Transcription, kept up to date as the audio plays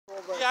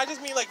But yeah, I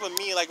just mean like with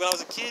me, like when I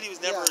was a kid, he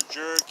was never a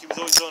jerk. He was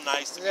always so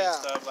nice to me and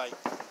stuff. Like,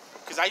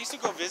 cause I used to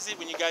go visit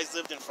when you guys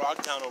lived in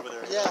Frogtown over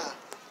there. Yeah,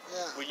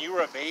 When you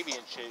were a baby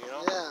and shit, you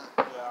know. Yeah.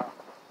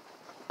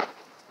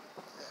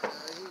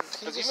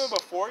 Because even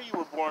before you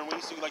were born, we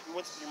used to we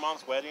went to your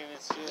mom's wedding and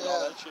shit and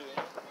all that shit. You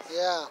know?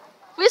 Yeah.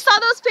 We saw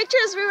those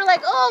pictures. We were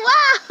like, oh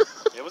wow.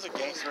 It was a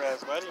gangster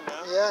ass wedding,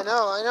 man. Yeah,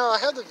 no, I know. I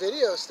have the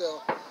video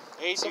still.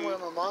 Hey, somewhere at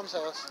my mom's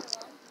house.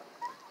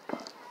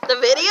 The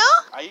video?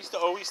 I used to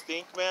always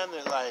think, man,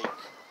 that like,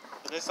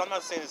 I'm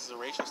not saying this is a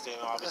racial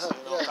statement, obviously.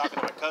 You know, I'm talking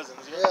to my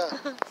cousins. You know?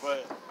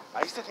 But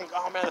I used to think,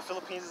 oh man, the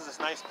Philippines is this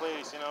nice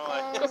place. You know,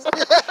 like.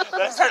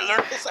 Then I started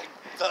learning, it's like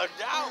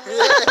thugged out.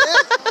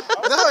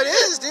 No, it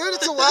is, dude.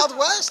 It's a Wild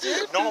West,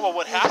 dude. No, but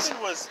what happened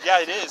was,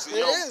 it is. It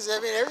is. I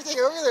mean, everything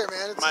over there,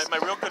 man. It's my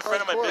real good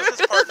friend and my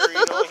business partner,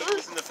 you know, he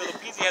was in the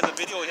Philippines. He has a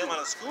video of him on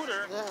a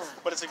scooter,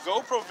 but it's a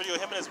GoPro video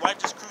of him and his wife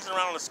just cruising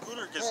around on a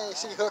scooter. Yeah, you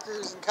see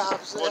hookers and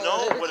cops. Well,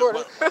 no,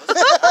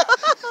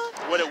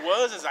 what it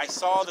was is I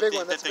saw that they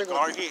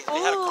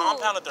had a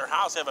compound at their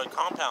house. They have a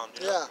compound,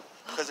 you know?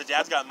 Because the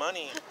dad's got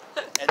money,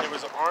 and there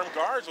was armed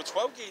guards with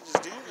 12 gauges,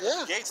 dude.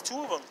 Gates, 2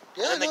 of them.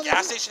 And the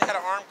gas station had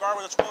an armed guard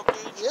with a 12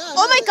 gauge.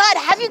 Oh my God,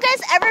 have you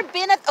guys ever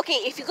been at,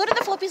 okay, if you go to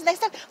the Philippines next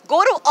time,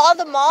 go to all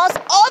the malls.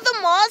 All the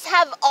malls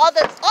have all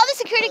the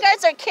security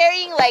guards are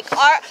carrying like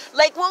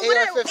AR-15s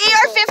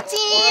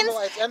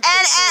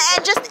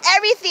and just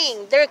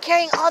everything. They're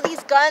carrying all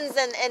these guns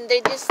and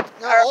they just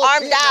are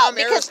armed out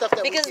because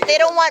they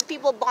don't want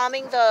people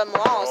bombing the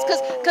malls.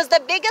 Because the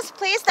biggest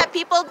place that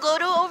people go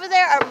to over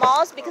there are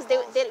malls because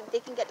they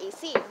can get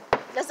AC.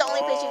 That's the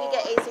only place you can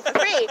get AC for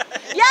free.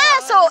 Yeah,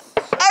 so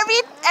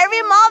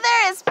every mall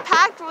there is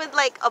packed with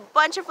like a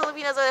bunch of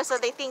Filipinos over there, so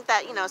they think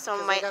that, you know,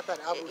 some might,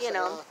 you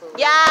know,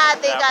 they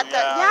got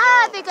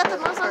the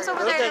Muslims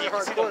over there. You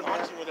can see them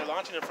launching where they're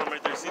launching it from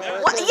right there. See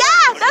that?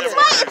 Yeah, that's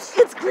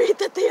why it's great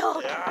that they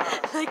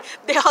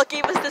all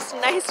gave us this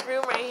nice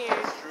room right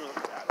here.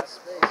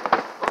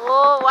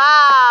 Oh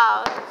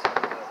wow.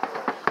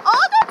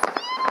 Oh, that's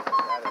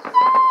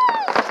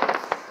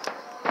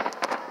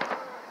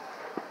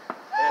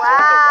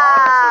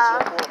wow.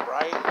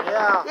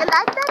 Yeah. You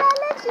like that,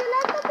 Alex? You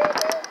like that,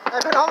 baby? I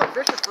bet all the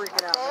fish are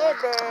freaking out.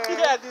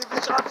 Yeah, dude,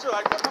 the sharks are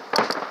like...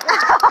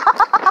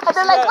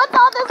 They're like, what's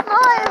all this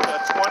noise?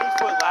 A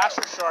 20-foot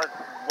lasher shark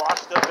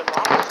washed up in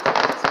Long Beach.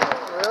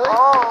 Really?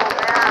 Oh,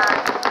 man.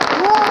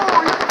 Whoa,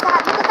 look at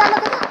that, look at that,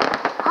 look at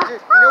that.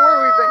 Dude, you know where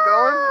we've been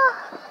going?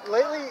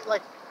 Lately,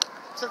 like,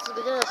 since the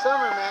beginning of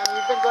summer, man,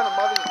 we've been going to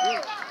Mother's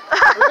Beach.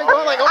 We've been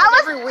going like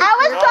almost every week. I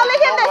was telling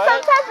him that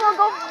sometimes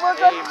we'll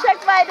go check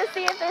by to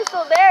see if they're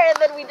still there, and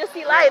then we just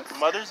see lights.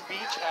 Mother's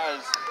Beach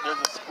there's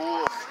a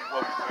school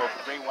of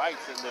great whites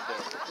that live there.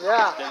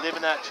 Yeah. They live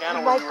in that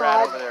channel where we were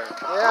at over there.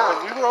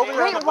 Yeah. When we were over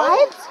there on the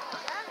boat,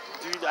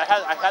 dude, I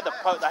have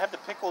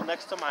the pickle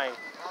next to my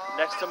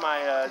I've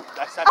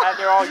had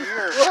there all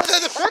year.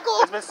 The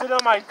pickle? It's been sitting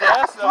on my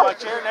desk, on my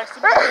chair next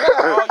to me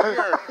all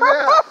year.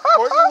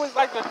 Courtney was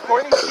like,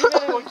 she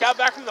didn't when we got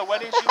back from the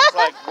wedding, she was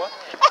like, what?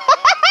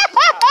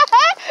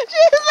 She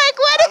was like,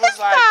 what is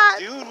that? I was like,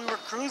 dude, we were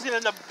cruising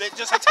and it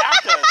just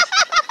attacked us.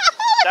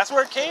 That's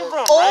where it came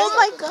from, Oh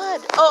my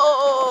God.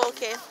 Oh,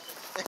 okay.